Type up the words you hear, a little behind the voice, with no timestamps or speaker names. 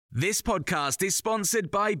This podcast is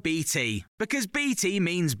sponsored by BT, because BT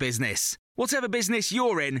means business. Whatever business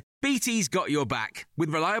you're in, BT's got your back, with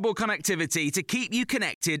reliable connectivity to keep you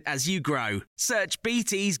connected as you grow. Search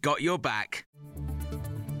BT's got your back.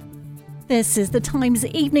 This is the Times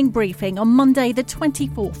evening briefing on Monday, the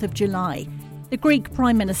 24th of July. The Greek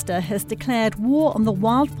Prime Minister has declared war on the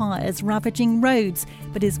wildfires ravaging roads,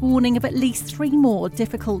 but is warning of at least 3 more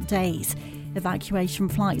difficult days. Evacuation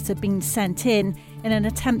flights have been sent in an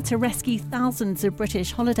attempt to rescue thousands of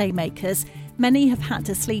British holidaymakers. Many have had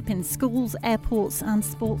to sleep in schools, airports and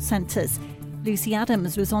sports centres. Lucy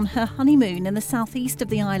Adams was on her honeymoon in the southeast of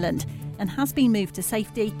the island and has been moved to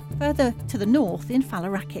safety further to the north in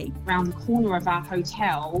Faliraki. Around the corner of our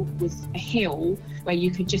hotel was a hill where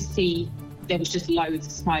you could just see there was just loads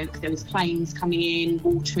of smoke. There was planes coming in,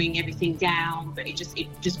 watering everything down, but it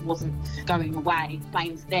just wasn't going away.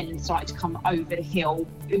 Planes then started to come over the hill.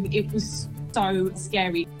 It was so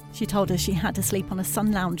scary. She told us she had to sleep on a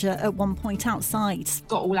sun lounger at one point outside.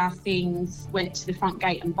 Got all our things, went to the front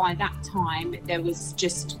gate, and by that time there was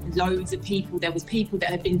just loads of people. There was people that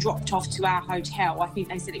had been dropped off to our hotel. I think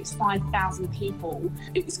they said it was 5,000 people.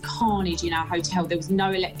 It was carnage in our hotel. There was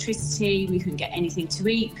no electricity. We couldn't get anything to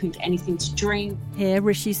eat, couldn't get anything to drink. Here,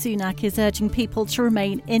 Rishi Sunak is urging people to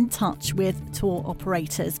remain in touch with tour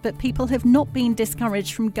operators, but people have not been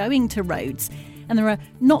discouraged from going to Rhodes. And there are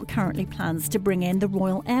not currently plans to bring in the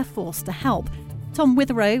Royal Air Force to help. Tom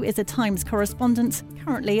Witherow is a Times correspondent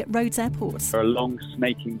currently at Rhodes Airport. There are long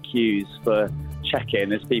snaking queues for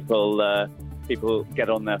check-in as people get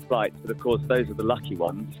on their flights, but of course those are the lucky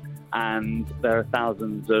ones. And there are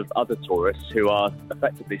thousands of other tourists who are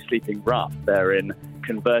effectively sleeping rough. They're in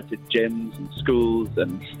converted gyms and schools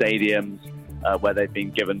and stadiums where they've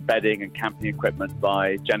been given bedding and camping equipment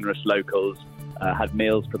by generous locals. Had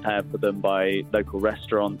meals prepared for them by local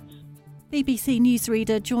restaurants. BBC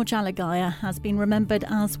newsreader George Alagiah has been remembered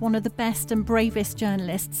as one of the best and bravest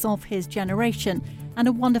journalists of his generation and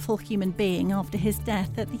a wonderful human being after his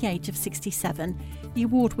death at the age of 67. The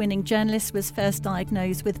award-winning journalist was first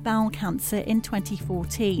diagnosed with bowel cancer in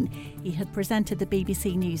 2014. He had presented the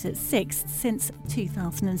BBC News at 6 since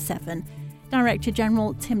 2007. Director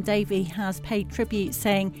General Tim Davie has paid tribute,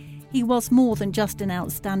 saying he was more than just an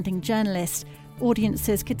outstanding journalist.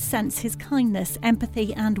 Audiences could sense his kindness,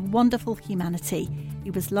 empathy and wonderful humanity. He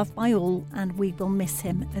was loved by all and we will miss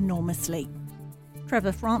him enormously.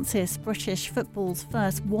 Trevor Francis, British football's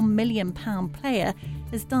first £1 million player,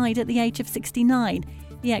 has died at the age of 69.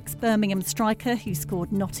 The ex-Birmingham striker, who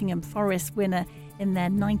scored Nottingham Forest winner in their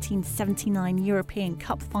 1979 European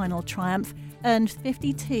Cup final triumph, earned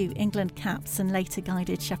 52 England caps and later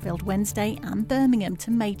guided Sheffield Wednesday and Birmingham to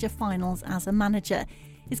major finals as a manager.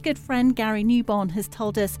 His good friend Gary Newborn has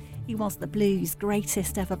told us he was the Blues'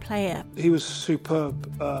 greatest ever player. He was superb.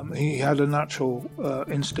 He had a natural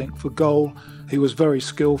instinct for goal. He was very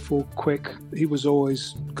skillful, quick. He was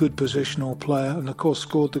always a good positional player and, of course,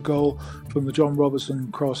 scored the goal from the John Robertson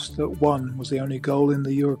cross that won, was the only goal in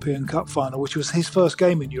the European Cup final, which was his first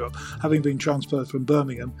game in Europe, having been transferred from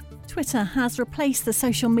Birmingham. Twitter has replaced the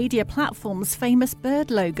social media platform's famous bird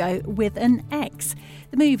logo with an X.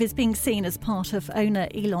 The move is being seen as part of owner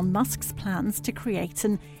Elon Musk's plans to create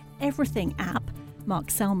an everything app. Mark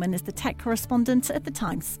Selman is the tech correspondent at The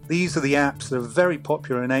Times. These are the apps that are very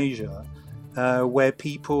popular in Asia, where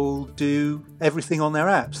people do everything on their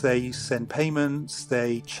apps. They send payments,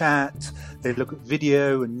 they chat, they look at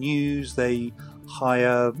video and news, they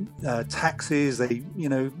hire taxis, they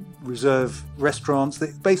reserve restaurants.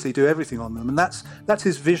 They basically do everything on them, and that's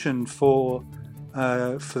his vision for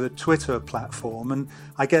the Twitter platform. And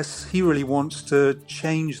I guess he really wants to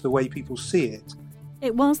change the way people see it.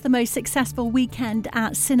 It was the most successful weekend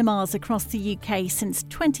at cinemas across the UK since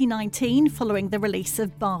 2019, following the release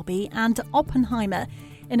of Barbie and Oppenheimer.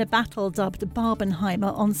 In a battle dubbed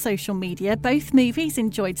Barbenheimer on social media, both movies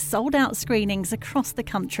enjoyed sold-out screenings across the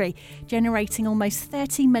country, generating almost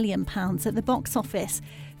 £30 million at the box office.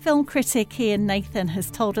 Film critic Ian Nathan has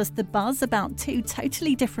told us the buzz about 2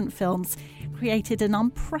 totally different films created an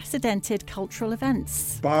unprecedented cultural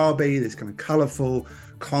events. Barbie, this kind of colourful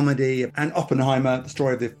comedy, and Oppenheimer, the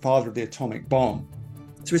story of the father of the atomic bomb.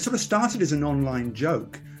 So it sort of started as an online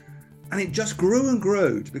joke, and it just grew and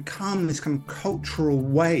grew to become this kind of cultural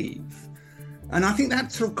wave. And I think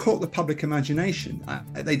that sort of caught the public imagination.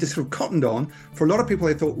 They just sort of cottoned on. For a lot of people,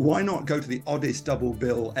 they thought, why not go to the oddest double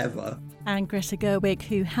bill ever? And Greta Gerwig,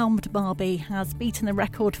 who helmed Barbie, has beaten the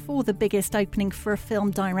record for the biggest opening for a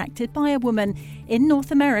film directed by a woman in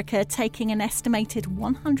North America, taking an estimated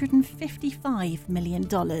 $155 million.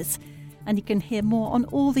 And you can hear more on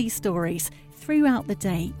all these stories throughout the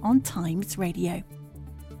day on Times Radio.